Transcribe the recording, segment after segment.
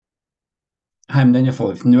Hi, I'm Daniel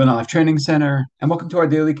Foley from New Life Training Center, and welcome to our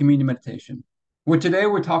daily communion meditation, where today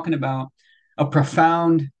we're talking about a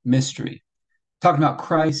profound mystery, talking about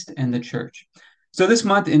Christ and the church. So this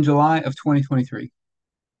month in July of 2023,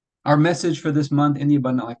 our message for this month in the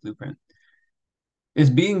Abundant Life Blueprint is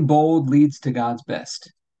being bold leads to God's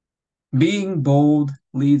best. Being bold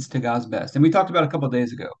leads to God's best. And we talked about a couple of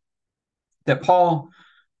days ago that Paul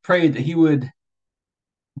prayed that he would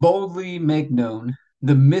boldly make known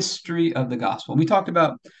the mystery of the gospel. And we talked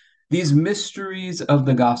about these mysteries of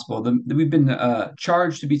the gospel. We've been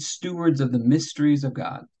charged to be stewards of the mysteries of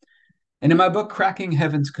God. And in my book, Cracking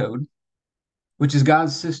Heaven's Code, which is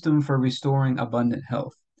God's system for restoring abundant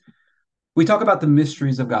health, we talk about the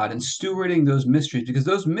mysteries of God and stewarding those mysteries because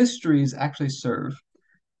those mysteries actually serve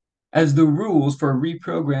as the rules for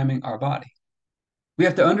reprogramming our body. We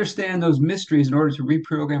have to understand those mysteries in order to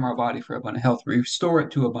reprogram our body for abundant health, restore it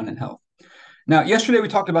to abundant health. Now, yesterday we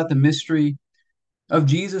talked about the mystery of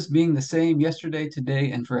Jesus being the same yesterday,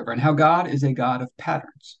 today, and forever, and how God is a God of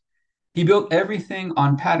patterns. He built everything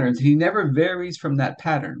on patterns. He never varies from that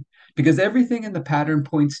pattern because everything in the pattern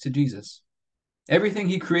points to Jesus. Everything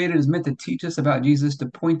he created is meant to teach us about Jesus, to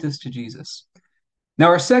point us to Jesus. Now,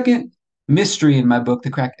 our second mystery in my book,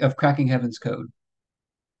 of Cracking Heaven's Code,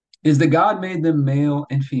 is that God made them male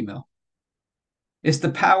and female. It's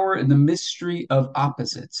the power and the mystery of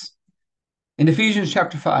opposites. In Ephesians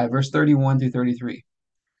chapter 5, verse 31 through 33,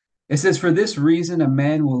 it says, "For this reason, a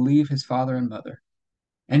man will leave his father and mother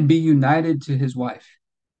and be united to his wife,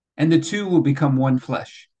 and the two will become one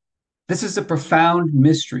flesh." This is a profound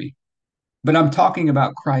mystery, but I'm talking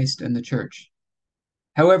about Christ and the church.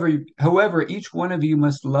 However, each one of you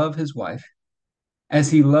must love his wife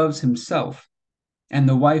as he loves himself, and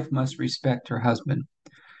the wife must respect her husband.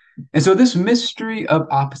 And so, this mystery of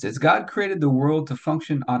opposites, God created the world to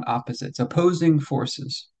function on opposites, opposing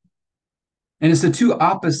forces. And it's the two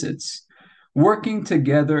opposites working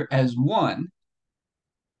together as one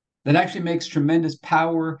that actually makes tremendous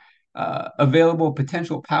power available,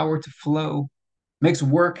 potential power to flow, makes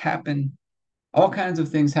work happen, all kinds of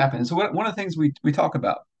things happen. So one of the things we talk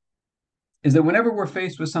about is that whenever we're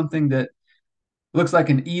faced with something that looks like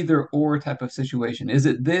an either or type of situation, is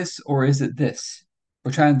it this or is it this?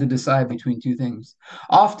 We're trying to decide between two things.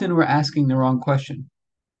 Often we're asking the wrong question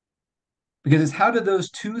because it's how do those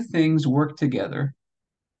two things work together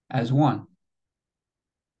as one?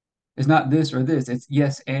 It's not this or this, it's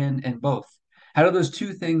yes and both. How do those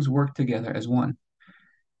two things work together as one?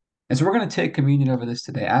 And so we're going to take communion over this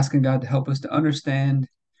today, asking God to help us to understand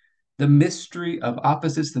the mystery of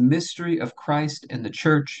opposites, the mystery of Christ and the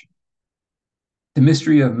church, the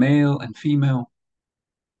mystery of male and female,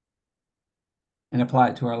 and apply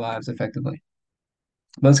it to our lives effectively.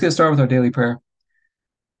 But let's get started with our daily prayer,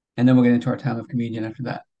 and then we'll get into our time of communion after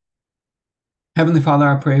that. Heavenly Father,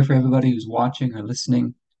 I pray for everybody who's watching or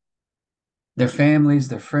listening, their families,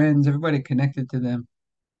 their friends, everybody connected to them,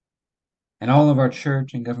 and all of our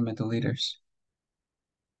church and governmental leaders.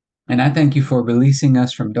 And I thank you for releasing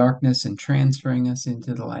us from darkness and transferring us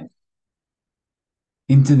into the light,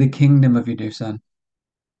 into the kingdom of your dear Son.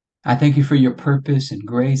 I thank you for your purpose and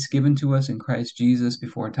grace given to us in Christ Jesus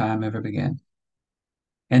before time ever began.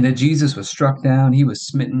 And that Jesus was struck down, he was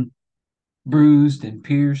smitten, bruised and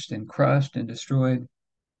pierced and crushed and destroyed,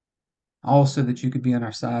 all so that you could be on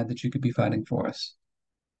our side, that you could be fighting for us.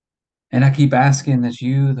 And I keep asking that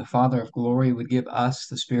you, the Father of glory, would give us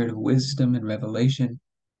the spirit of wisdom and revelation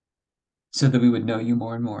so that we would know you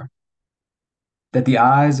more and more, that the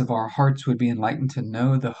eyes of our hearts would be enlightened to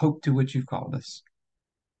know the hope to which you've called us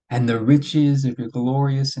and the riches of your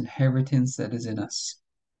glorious inheritance that is in us,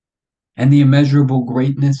 and the immeasurable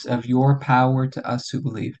greatness of your power to us who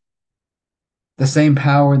believe, the same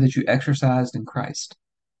power that you exercised in Christ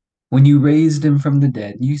when you raised him from the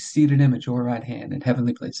dead and you seated him at your right hand in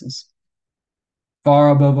heavenly places, far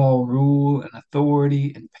above all rule and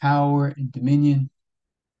authority and power and dominion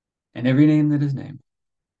and every name that is named,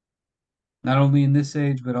 not only in this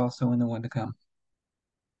age, but also in the one to come.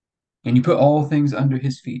 And you put all things under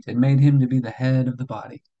his feet and made him to be the head of the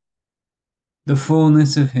body, the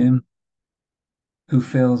fullness of him who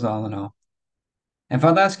fills all in all. And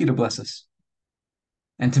Father, I ask you to bless us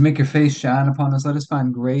and to make your face shine upon us. Let us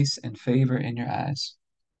find grace and favor in your eyes.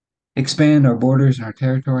 Expand our borders and our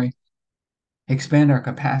territory. Expand our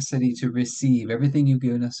capacity to receive everything you've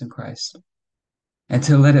given us in Christ and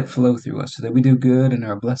to let it flow through us so that we do good and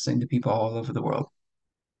are a blessing to people all over the world.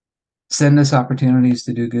 Send us opportunities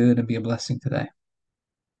to do good and be a blessing today.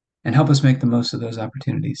 And help us make the most of those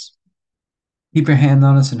opportunities. Keep your hand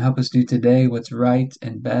on us and help us do today what's right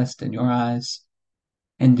and best in your eyes,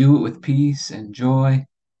 and do it with peace and joy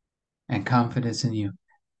and confidence in you.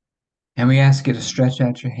 And we ask you to stretch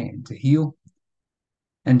out your hand to heal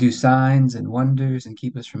and do signs and wonders and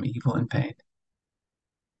keep us from evil and pain.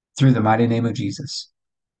 Through the mighty name of Jesus.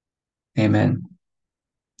 Amen.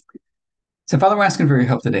 So, Father, we're asking for your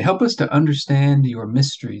help today. Help us to understand your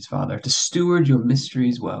mysteries, Father, to steward your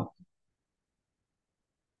mysteries well.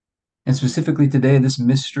 And specifically today, this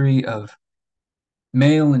mystery of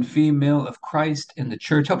male and female, of Christ and the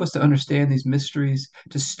church. Help us to understand these mysteries,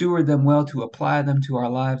 to steward them well, to apply them to our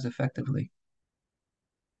lives effectively,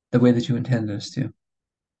 the way that you intended us to.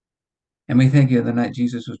 And we thank you the night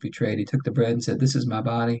Jesus was betrayed. He took the bread and said, "This is my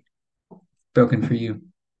body, broken for you.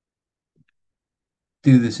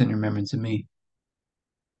 Do this in remembrance of me."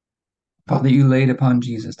 Father, you laid upon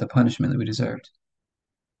Jesus the punishment that we deserved.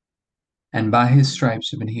 And by his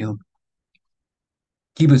stripes have been healed.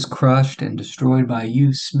 He was crushed and destroyed by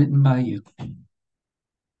you, smitten by you,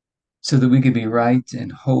 so that we could be right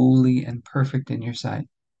and holy and perfect in your sight,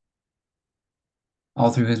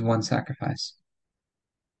 all through his one sacrifice.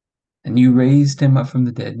 And you raised him up from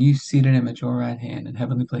the dead, and you seated him at your right hand in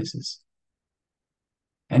heavenly places.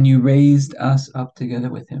 And you raised us up together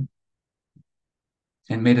with him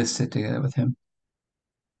and made us sit together with him.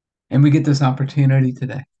 And we get this opportunity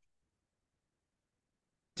today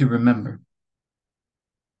to remember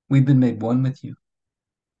we've been made one with you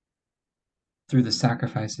through the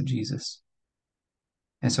sacrifice of Jesus.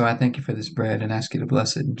 And so I thank you for this bread and ask you to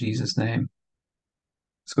bless it in Jesus' name.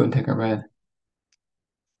 Let's go and take our bread.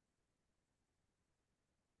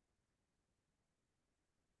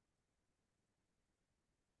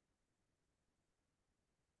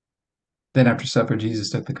 Then after supper, Jesus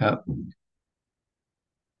took the cup and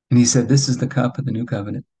he said, "This is the cup of the new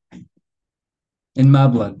covenant in my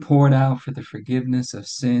blood, poured out for the forgiveness of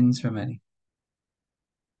sins for many.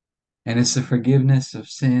 And it's the forgiveness of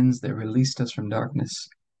sins that released us from darkness.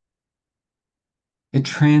 It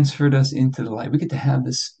transferred us into the light. We get to have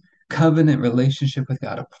this covenant relationship with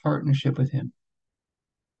God, a partnership with him.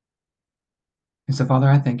 And so, Father,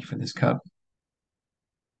 I thank you for this cup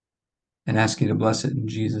and ask you to bless it in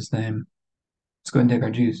Jesus' name. Let's go ahead and take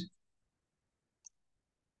our juice.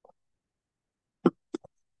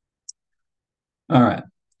 All right.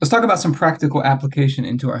 Let's talk about some practical application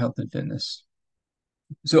into our health and fitness.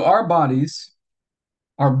 So our bodies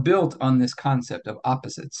are built on this concept of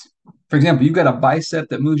opposites. For example, you've got a bicep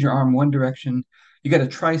that moves your arm one direction. You got a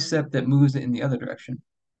tricep that moves it in the other direction.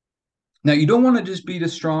 Now, you don't want to just be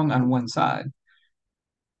just strong on one side.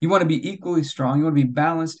 You want to be equally strong. You want to be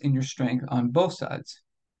balanced in your strength on both sides.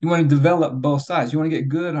 You want to develop both sides. You want to get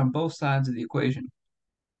good on both sides of the equation.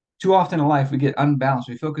 Too often in life, we get unbalanced.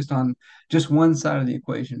 We focused on just one side of the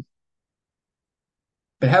equation.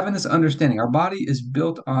 But having this understanding, our body is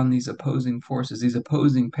built on these opposing forces, these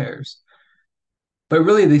opposing pairs. But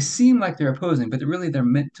really, they seem like they're opposing, but really they're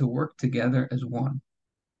meant to work together as one.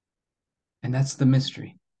 And that's the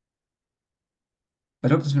mystery.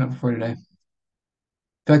 But I hope this has been helpful for you today. If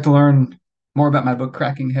you'd like to learn more about my book,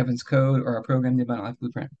 Cracking Heaven's Code, or our program, The Abundant Life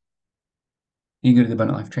Blueprint, you can go to the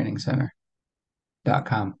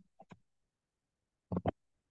AbundantLifeTrainingCenter.com.